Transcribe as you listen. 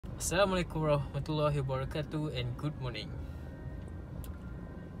Assalamualaikum warahmatullahi wabarakatuh and good morning.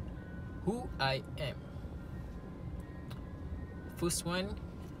 Who I am. First one,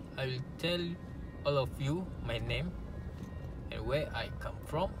 I will tell all of you my name and where I come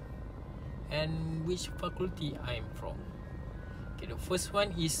from and which faculty I am from. Okay, the first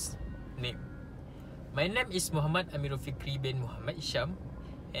one is name. My name is Muhammad Amirul Fikri bin Muhammad Isham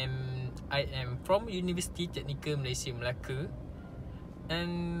and I am from University Technical Malaysia Melaka.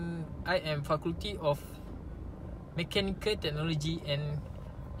 And I am Faculty of Mechanical Technology and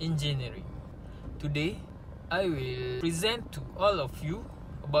Engineering. Today, I will present to all of you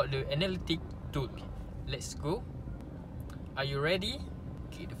about the analytic tool. Let's go. Are you ready?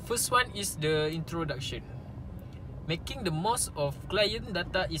 Okay, the first one is the introduction. Making the most of client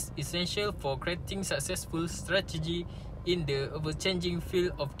data is essential for creating successful strategy in the ever-changing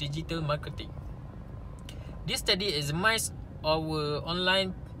field of digital marketing. This study examines our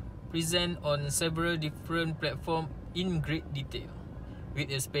online presence on several different platforms in great detail, with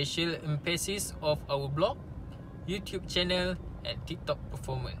a special emphasis of our blog, YouTube channel, and TikTok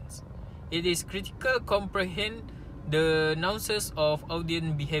performance. It is critical to comprehend the nuances of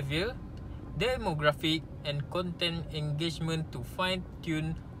audience behavior, demographic, and content engagement to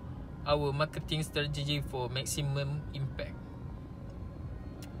fine-tune our marketing strategy for maximum impact.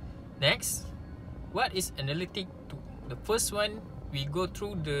 Next, what is analytic tool? The first one, we go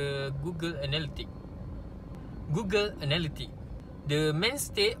through the Google Analytics. Google Analytics. The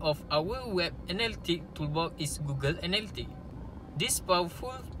mainstay of our web analytics toolbox is Google Analytics. This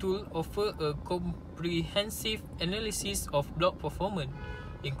powerful tool offers a comprehensive analysis of blog performance,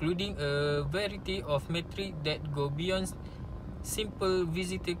 including a variety of metrics that go beyond simple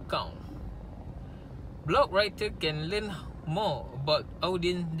visitor count. Blog writer can learn more about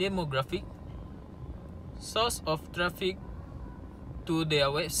audience demographic, source of traffic to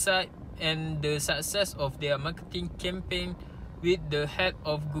their website, and the success of their marketing campaign with the help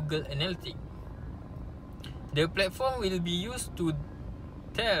of Google Analytics. The platform will be used to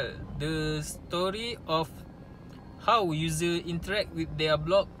tell the story of how users interact with their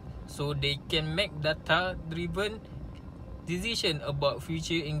blog so they can make data-driven decisions about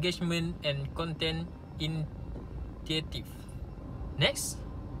future engagement and content initiative. Next,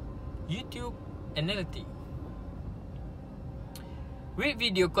 YouTube Analytics. With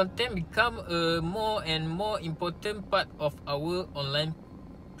video content become a more and more important part of our online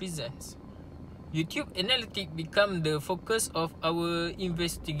presence, YouTube Analytics become the focus of our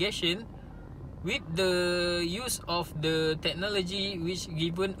investigation with the use of the technology which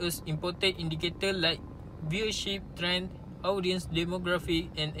given us important indicators like viewership trend, audience demographic,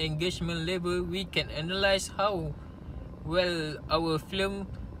 and engagement level. We can analyze how well our film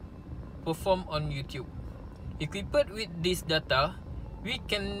perform on YouTube. Equipped with this data, we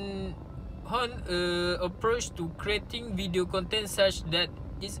can hone an approach to creating video content such that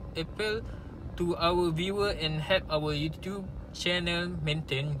it appeals to our viewer and help our YouTube channel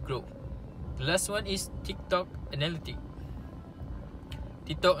maintain growth. The last one is TikTok Analytics.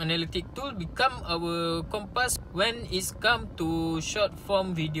 TikTok Analytics tool become our compass when it's come to short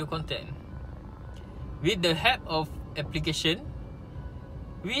form video content. With the help of application,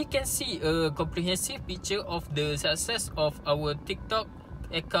 we can see a comprehensive picture of the success of our TikTok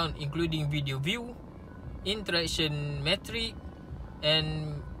account, including video view, interaction metric,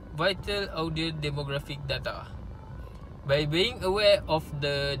 and vital audio demographic data. By being aware of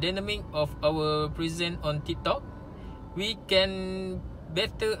the dynamic of our presence on TikTok, we can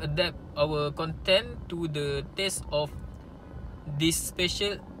better adapt our content to the taste of this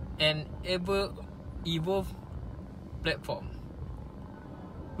special and ever-evolved platform,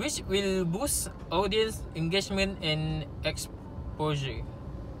 which will boost audience engagement and exposure.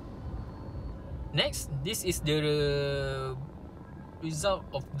 Next, this is the result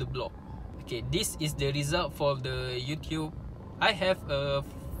of the blog. Okay, this is the result for the YouTube. I have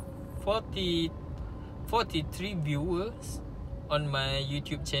 43 viewers on my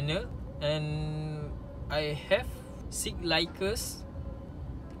YouTube channel and I have 6 likers,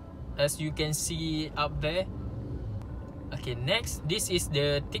 as you can see up there. Okay, next, this is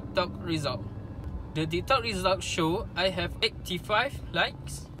the TikTok result. The TikTok result show I have 85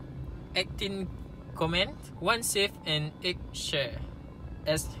 likes, 18 comments, 1 save, and 8 share,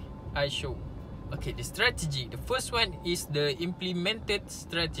 as I show. Okay, the strategy. The first one is the implemented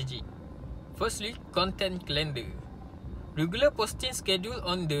strategy. Firstly, content calendar. Regular posting schedule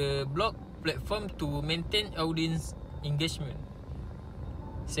on the blog platform to maintain audience engagement.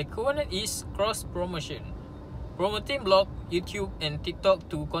 Second one is cross promotion. Promoting blog, YouTube, and TikTok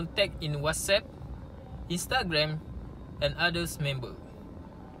to contact in WhatsApp, Instagram, and others member.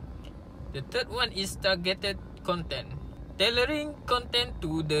 The third one is targeted content. Tailoring content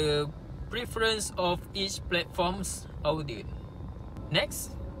to the preference of each platform's audience.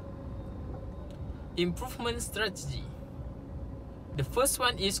 Next, improvement strategy. The first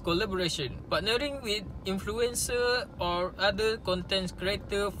one is collaboration. Partnering with influencer or other content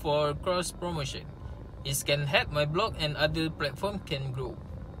creator for cross promotion. It can help my blog and other platform can grow.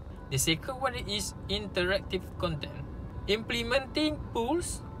 The second one is interactive content. Implementing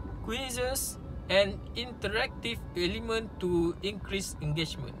polls, quizzes, and interactive element to increase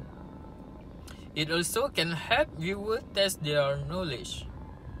engagement. It also can help viewers test their knowledge.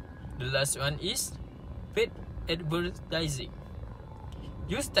 The last one is paid advertising.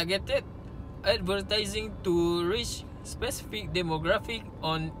 Use targeted advertising to reach specific demographic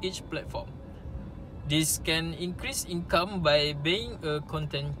on each platform. This can increase income by being a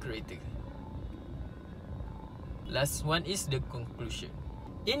content creator. Last one is the conclusion.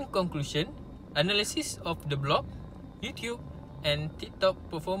 In conclusion, analysis of the blog, YouTube, and TikTok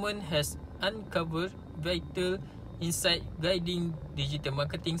performance has uncovered vital insight guiding digital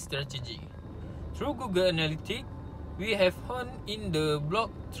marketing strategy. Through Google Analytics, we have honed in the blog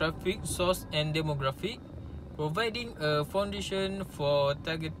traffic source and demographic, providing a foundation for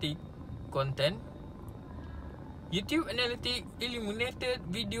targeted content. YouTube Analytics illuminated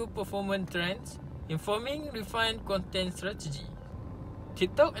video performance trends, informing refined content strategy.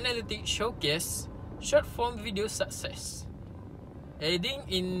 TikTok Analytics showcased short-form video success, aiding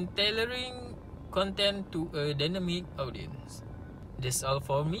in tailoring content to a dynamic audience. That's all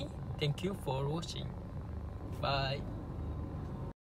for me. Thank you for watching. Bye.